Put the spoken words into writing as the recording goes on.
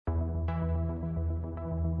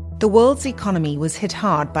The world's economy was hit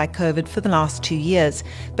hard by COVID for the last 2 years,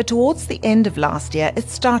 but towards the end of last year, it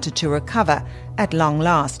started to recover, at long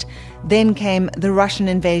last. Then came the Russian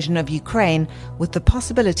invasion of Ukraine, with the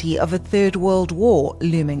possibility of a third world war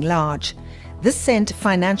looming large. This sent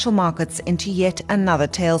financial markets into yet another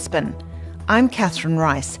tailspin. I'm Catherine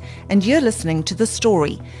Rice, and you're listening to The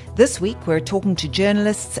Story. This week, we're talking to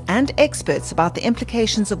journalists and experts about the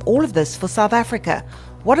implications of all of this for South Africa.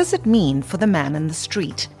 What does it mean for the man in the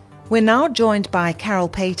street? We're now joined by Carol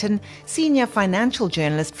Payton, senior financial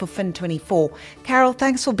journalist for Fin24. Carol,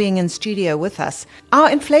 thanks for being in studio with us. Our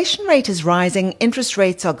inflation rate is rising, interest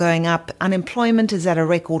rates are going up, unemployment is at a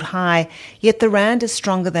record high, yet the rand is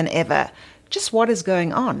stronger than ever. Just what is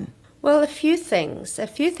going on? Well, a few things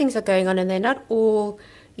are going on, and they're not all,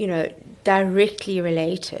 directly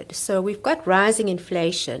related. So we've got rising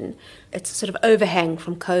inflation. It's a sort of overhang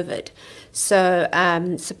from COVID. So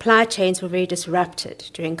supply chains were very disrupted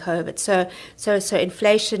during COVID. So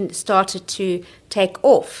inflation started to take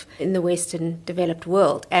off in the Western developed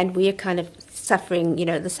world, and we are kind of suffering,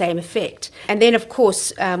 the same effect. And then, of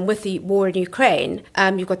course, with the war in Ukraine,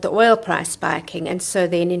 you've got the oil price spiking, and so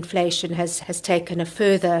then inflation has taken a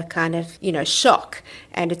further kind of, shock,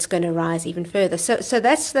 and it's going to rise even further. So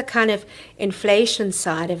that's the kind of inflation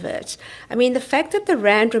side of it. I mean, the fact that the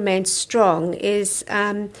rand remains strong is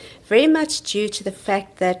very much due to the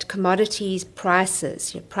fact that commodities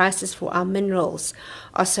prices, prices for our minerals,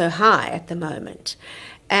 are so high at the moment.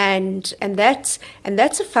 And that's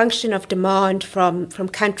a function of demand from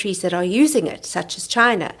countries that are using it, such as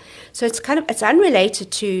China. So it's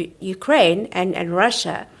unrelated to Ukraine and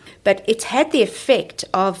Russia, but it's had the effect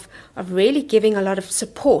of really giving a lot of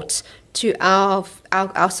support to our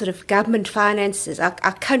sort of government finances,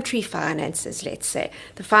 our country finances, let's say,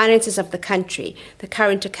 the finances of the country, the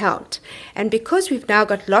current account. And because we've now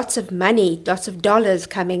got lots of money, lots of dollars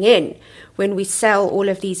coming in, when we sell all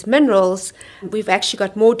of these minerals, we've actually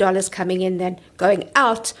got more dollars coming in than going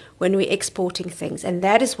out when we're exporting things. And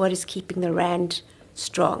that is what is keeping the rand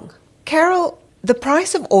strong. Carol, the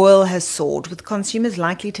price of oil has soared, with consumers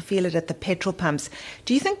likely to feel it at the petrol pumps.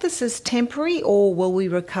 Do you think this is temporary, or will we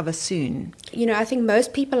recover soon? I think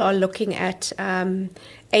most people are looking at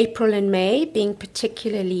April and May being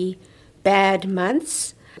particularly bad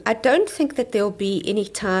months. I don't think that there'll be any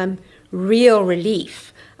time real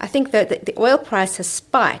relief. I think that the oil price has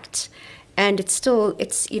spiked, and it's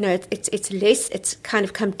kind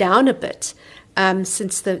of come down a bit.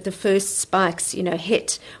 Since the first spikes,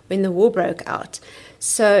 hit when the war broke out.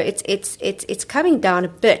 So it's coming down a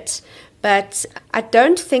bit, but I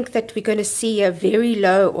don't think that we're going to see a very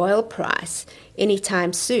low oil price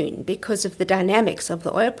anytime soon because of the dynamics of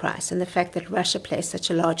the oil price and the fact that Russia plays such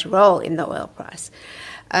a large role in the oil price.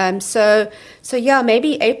 So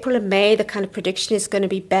maybe April and May, the kind of prediction is going to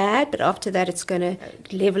be bad, but after that it's going to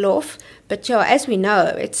level off. But as we know,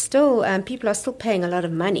 it's still people are still paying a lot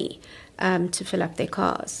of money to fill up their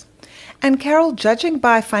cars. And Carol, judging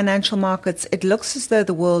by financial markets, it looks as though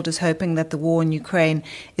the world is hoping that the war in Ukraine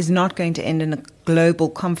is not going to end in a global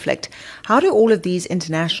conflict. How do all of these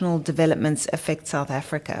international developments affect South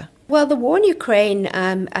Africa? Well, the war in Ukraine,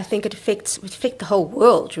 I think it affect the whole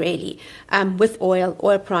world, really, with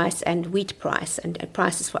oil price and wheat price and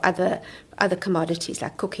prices for other commodities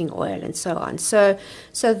like cooking oil and so on. So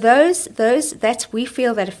we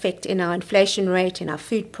feel that effect in our inflation rate, in our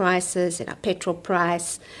food prices, in our petrol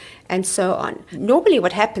price, and so on. Normally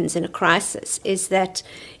what happens in a crisis is that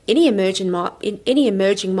any emerging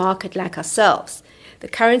market like ourselves, the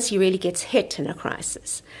currency really gets hit in a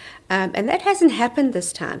crisis. And that hasn't happened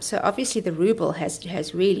this time. So obviously the ruble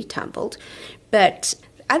has really tumbled, but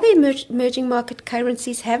other emerging market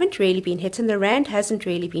currencies haven't really been hit, and the rand hasn't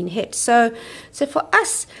really been hit. So for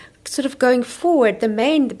us, sort of going forward,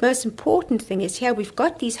 the most important thing is here we've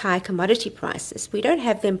got these high commodity prices. We don't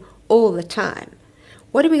have them all the time.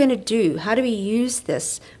 What are we going to do? How do we use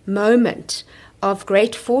this moment of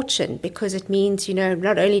great fortune? Because it means,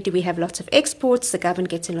 not only do we have lots of exports, the government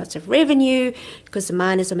gets in lots of revenue because the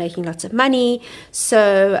miners are making lots of money.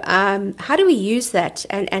 So how do we use that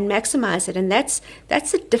and maximize it? And that's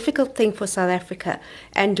a difficult thing for South Africa.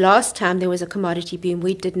 And last time there was a commodity boom,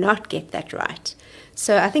 we did not get that right.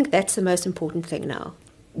 So I think that's the most important thing now.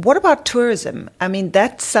 What about tourism? I mean,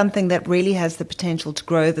 that's something that really has the potential to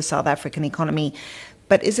grow the South African economy.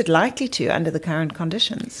 But is it likely to under the current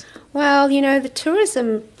conditions? Well, the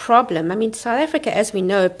tourism problem, South Africa, as we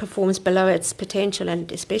know, performs below its potential,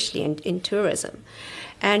 and especially in tourism.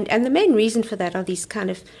 And the main reason for that are these kind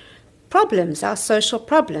of problems, our social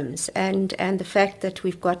problems, and the fact that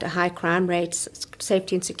we've got a high crime rate,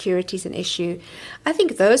 safety and security is an issue. I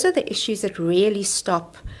think those are the issues that really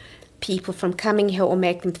stop people from coming here or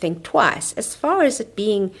make them think twice. As far as it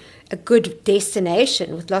being a good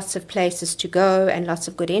destination with lots of places to go and lots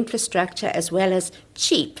of good infrastructure, as well as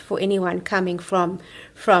cheap for anyone coming from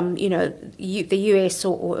the US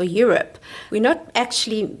or Europe, we're not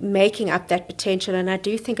actually making up that potential. And I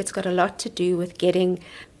do think it's got a lot to do with getting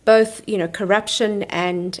both, corruption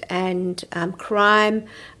and crime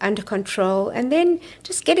under control, and then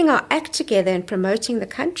just getting our act together and promoting the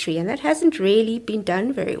country. And that hasn't really been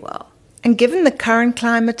done very well. And given the current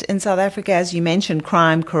climate in South Africa, as you mentioned,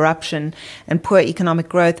 crime, corruption, and poor economic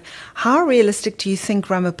growth, how realistic do you think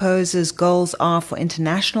Ramaphosa's goals are for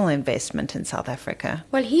international investment in South Africa?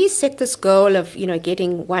 Well, he's set this goal of,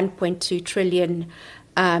 getting 1.2 trillion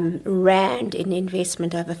rand in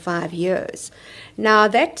investment over 5 years. Now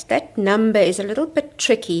that number is a little bit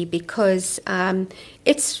tricky because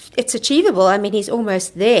it's achievable. I mean, he's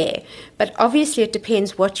almost there, but obviously it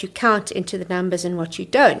depends what you count into the numbers and what you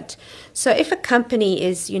don't. So if a company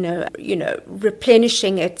is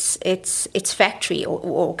replenishing its factory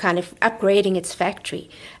or kind of upgrading its factory,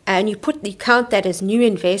 and you count that as new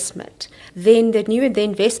investment, then the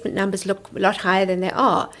investment numbers look a lot higher than they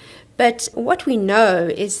are. But what we know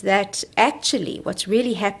is that actually what's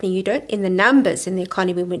really happening, you don't, in the numbers in the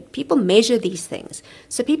economy, when people measure these things,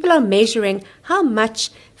 so people are measuring how much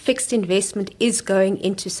fixed investment is going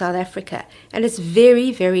into South Africa. And it's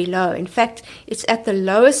very, very low. In fact, it's at the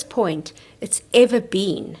lowest point it's ever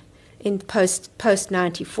been in post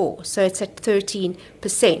 94. So it's at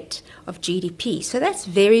 13% of GDP. So that's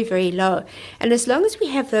very, very low. And as long as we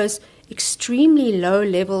have those extremely low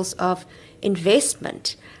levels of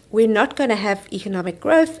investment, we're not going to have economic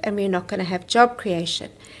growth and we're not going to have job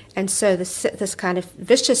creation. And so this kind of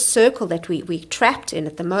vicious circle that we're trapped in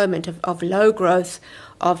at the moment of low growth,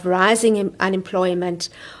 of rising unemployment,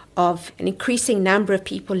 of an increasing number of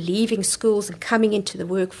people leaving schools and coming into the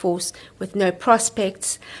workforce with no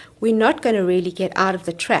prospects, we're not going to really get out of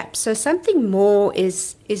the trap. So something more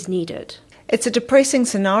is needed. It's a depressing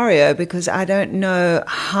scenario because I don't know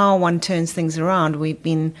how one turns things around. We've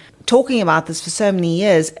been talking about this for so many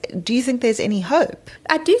years. Do you think there's any hope?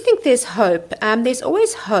 I do think there's hope. There's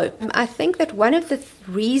always hope. I think that one of the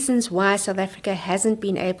reasons why South Africa hasn't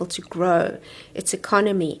been able to grow its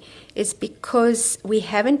economy is because we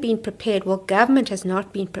haven't been prepared. Well, government has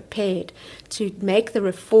not been prepared to make the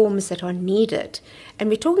reforms that are needed. And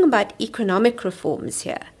we're talking about economic reforms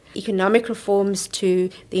here. Economic reforms to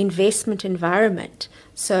the investment environment.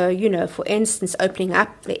 So, for instance, opening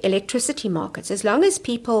up the electricity markets. As long as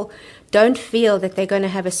people don't feel that they're going to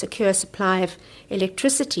have a secure supply of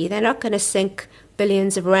electricity, they're not going to sink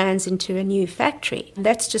billions of rands into a new factory.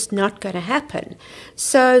 That's just not going to happen.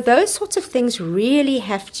 So those sorts of things really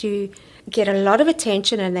have to get a lot of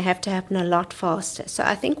attention and they have to happen a lot faster. So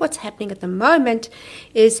I think what's happening at the moment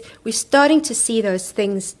is we're starting to see those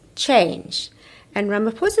things change. And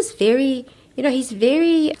Ramaphosa is he's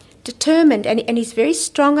very determined and he's very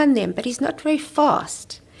strong on them, but he's not very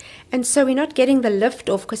fast. And so we're not getting the lift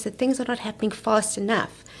off because the things are not happening fast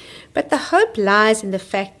enough. But the hope lies in the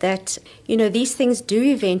fact that, these things do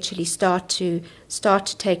eventually start to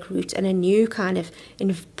take root and a new kind of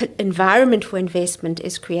environment for investment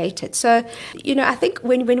is created. So, I think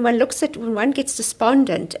when one gets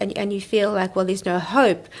despondent and you feel like, well, there's no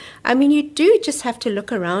hope, I mean, you do just have to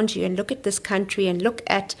look around you and look at this country and look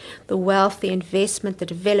at the wealth, the investment, the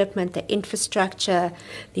development, the infrastructure,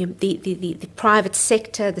 the private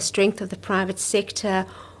sector, the strength of the private sector.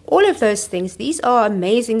 All of those things, these are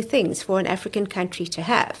amazing things for an African country to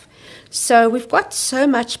have. So we've got so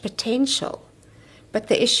much potential, but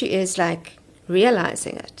the issue is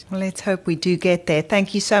realizing it. Well, let's hope we do get there.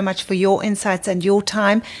 Thank you so much for your insights and your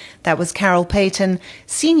time. That was Carol Payton,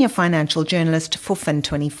 Senior Financial Journalist for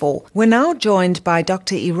Fin24. We're now joined by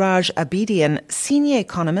Dr. Iraj Abedian, Senior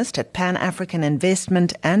Economist at Pan-African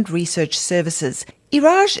Investment and Research Services.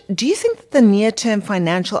 Iraj, do you think that the near-term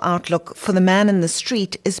financial outlook for the man in the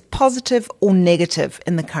street is positive or negative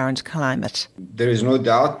in the current climate? There is no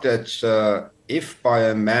doubt that if by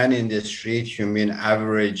a man in the street you mean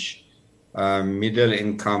average middle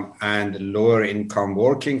income and lower income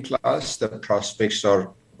working class, the prospects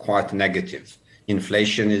are quite negative.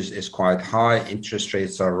 Inflation is quite high, interest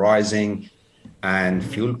rates are rising, and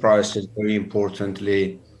fuel prices, very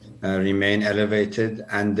importantly, remain elevated,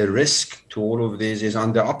 and the risk to all of this is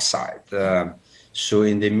on the upside. So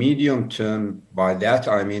in the medium term, by that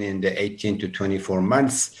I mean in the 18 to 24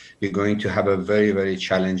 months, we're going to have a very, very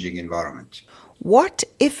challenging environment. What,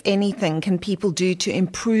 if anything, can people do to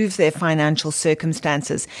improve their financial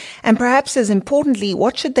circumstances? And perhaps as importantly,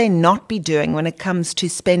 what should they not be doing when it comes to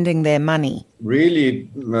spending their money? Really,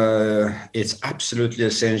 it's absolutely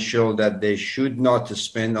essential that they should not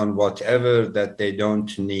spend on whatever that they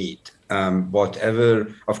don't need.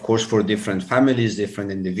 Whatever, of course, for different families,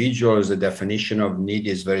 different individuals, the definition of need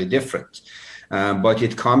is very different. But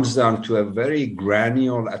it comes down to a very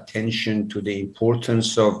granular attention to the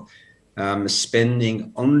importance of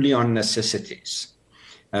spending only on necessities.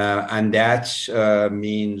 And that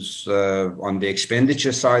means on the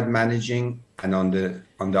expenditure side, managing, and on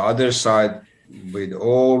the other side, with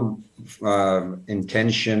all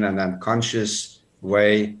intention and unconscious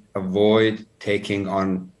way, avoid taking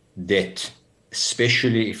on debt,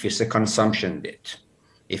 especially if it's a consumption debt.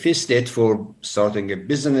 If it's debt for starting a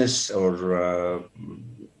business or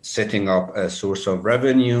setting up a source of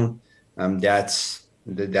revenue,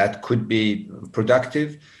 that could be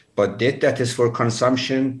productive, but debt that is for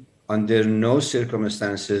consumption under no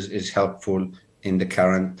circumstances is helpful in the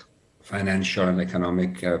current financial and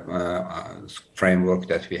economic framework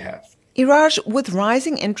that we have. Iraj, with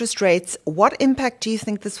rising interest rates, what impact do you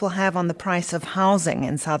think this will have on the price of housing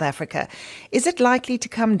in South Africa? Is it likely to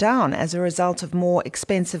come down as a result of more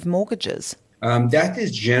expensive mortgages? That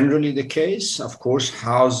is generally the case. Of course,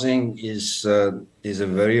 housing is a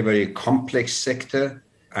very, very complex sector,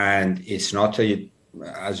 and it's not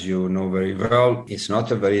as you know very well, it's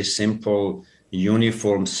not a very simple,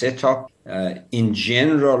 uniform setup. In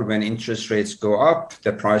general, when interest rates go up,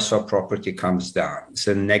 the price of property comes down. It's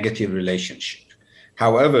a negative relationship.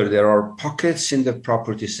 However, there are pockets in the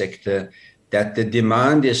property sector that the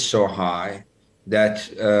demand is so high that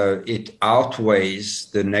it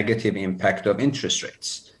outweighs the negative impact of interest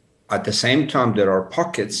rates. At the same time, there are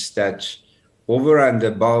pockets that over and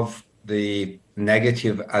above the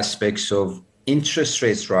negative aspects of interest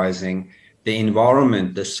rates rising, the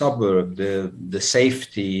environment, the suburb, the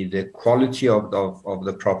safety, the quality of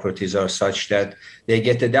the properties are such that they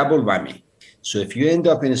get a double whammy. So if you end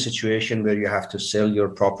up in a situation where you have to sell your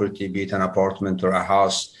property, be it an apartment or a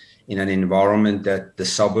house, in an environment that the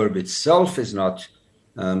suburb itself is not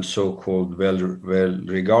so-called well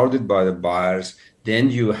regarded by the buyers,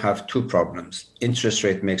 then you have two problems. Interest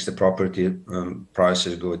rate makes the property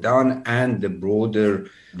prices go down, and the broader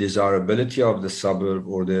desirability of the suburb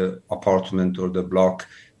or the apartment or the block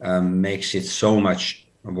makes it so much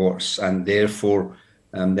worse. And therefore,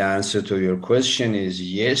 the answer to your question is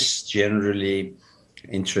yes, generally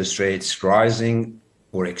interest rates rising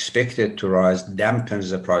or expected to rise dampens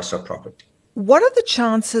the price of property. What are the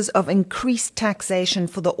chances of increased taxation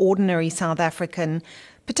for the ordinary South African,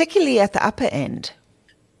 particularly at the upper end?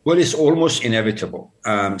 Well, it's almost inevitable.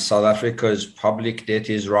 South Africa's public debt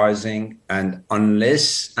is rising, and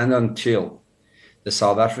unless and until the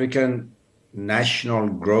South African national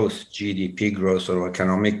growth, GDP growth or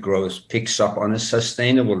economic growth picks up on a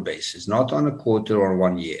sustainable basis, not on a quarter or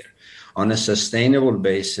 1 year, on a sustainable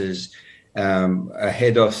basis,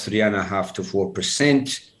 ahead of 3.5% to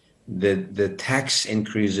 4%, the tax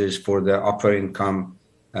increases for the upper income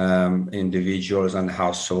individuals and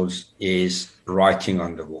households is writing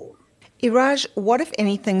on the wall. Iraj, what, if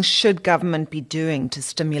anything, should government be doing to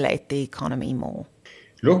stimulate the economy more?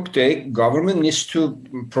 Look, the government needs to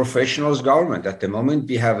professionalize government. At the moment,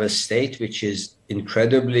 we have a state which is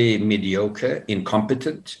incredibly mediocre,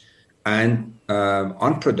 incompetent, and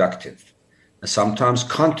unproductive, sometimes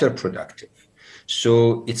counterproductive.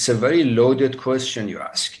 So it's a very loaded question you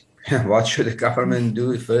ask. What should the government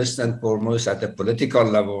do? First and foremost, at the political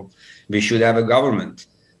level, we should have a government,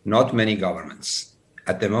 not many governments.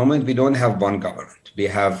 At the moment, we don't have one government. We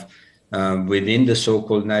have within the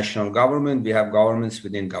so-called national government, we have governments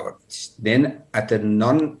within governments. Then at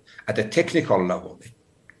the technical level,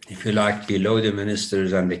 if you like, below the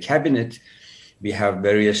ministers and the cabinet, we have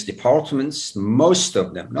various departments. Most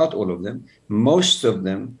of them, not all of them, most of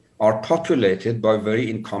them are populated by very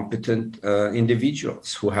incompetent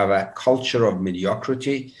individuals who have a culture of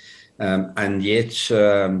mediocrity, and yet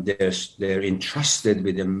they're entrusted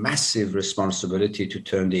with a massive responsibility to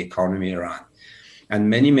turn the economy around. And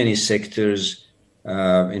many sectors,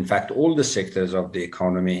 in fact, all the sectors of the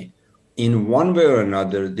economy, in one way or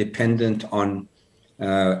another, dependent on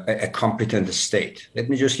a competent state. Let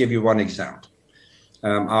me just give you one example.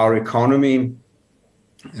 Our economy,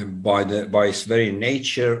 by its very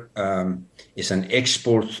nature, is an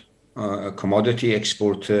export, commodity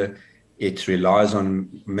exporter. It relies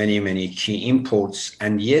on many key imports,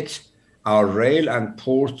 and yet our rail and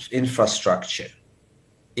port infrastructure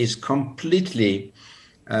is completely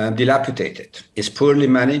dilapidated. It's poorly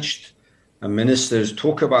managed. Ministers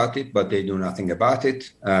talk about it, but they do nothing about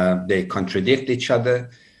it. They contradict each other.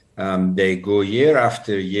 They go year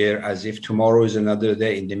after year as if tomorrow is another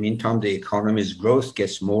day. In the meantime, the economy's growth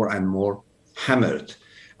gets more and more hammered.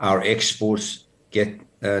 Our exports get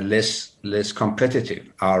less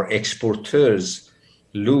competitive. Our exporters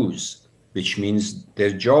lose, which means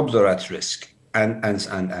their jobs are at risk. And.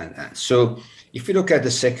 So if you look at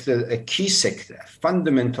the sector, a key sector, a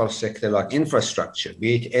fundamental sector like infrastructure,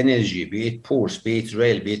 be it energy, be it ports, be it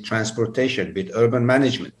rail, be it transportation, be it urban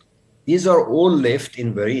management, these are all left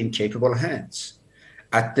in very incapable hands.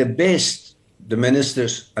 At the best, the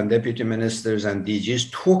ministers and deputy ministers and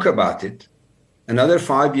DGs talk about it. Another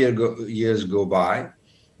 5 years go by,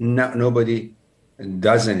 nobody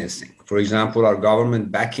does anything. For example, our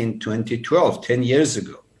government back in 2012, 10 years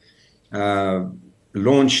ago,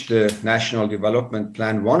 launched the National Development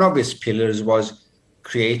Plan. One of its pillars was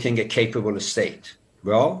creating a capable state.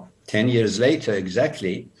 Well, 10 years later,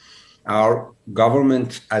 exactly, our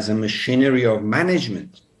government as a machinery of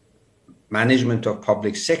management of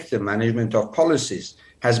public sector, management of policies,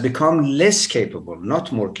 has become less capable,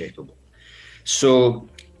 not more capable. So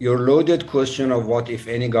your loaded question of what, if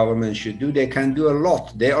any, government should do, they can do a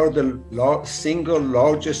lot. They are the single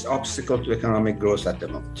largest obstacle to economic growth at the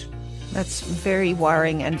moment. That's very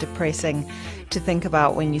worrying and depressing to think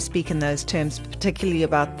about when you speak in those terms, particularly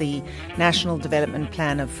about the National Development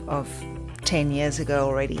Plan of 10 years ago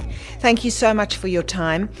already. Thank you so much for your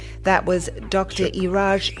time. That was Dr.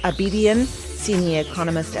 Iraj Abedian, Senior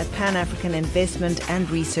Economist at Pan-African Investment and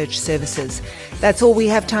Research Services. That's all we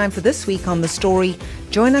have time for this week on The Story.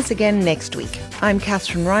 Join us again next week. I'm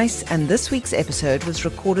Catherine Rice, and this week's episode was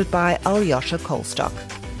recorded by Alyosha Kolstock.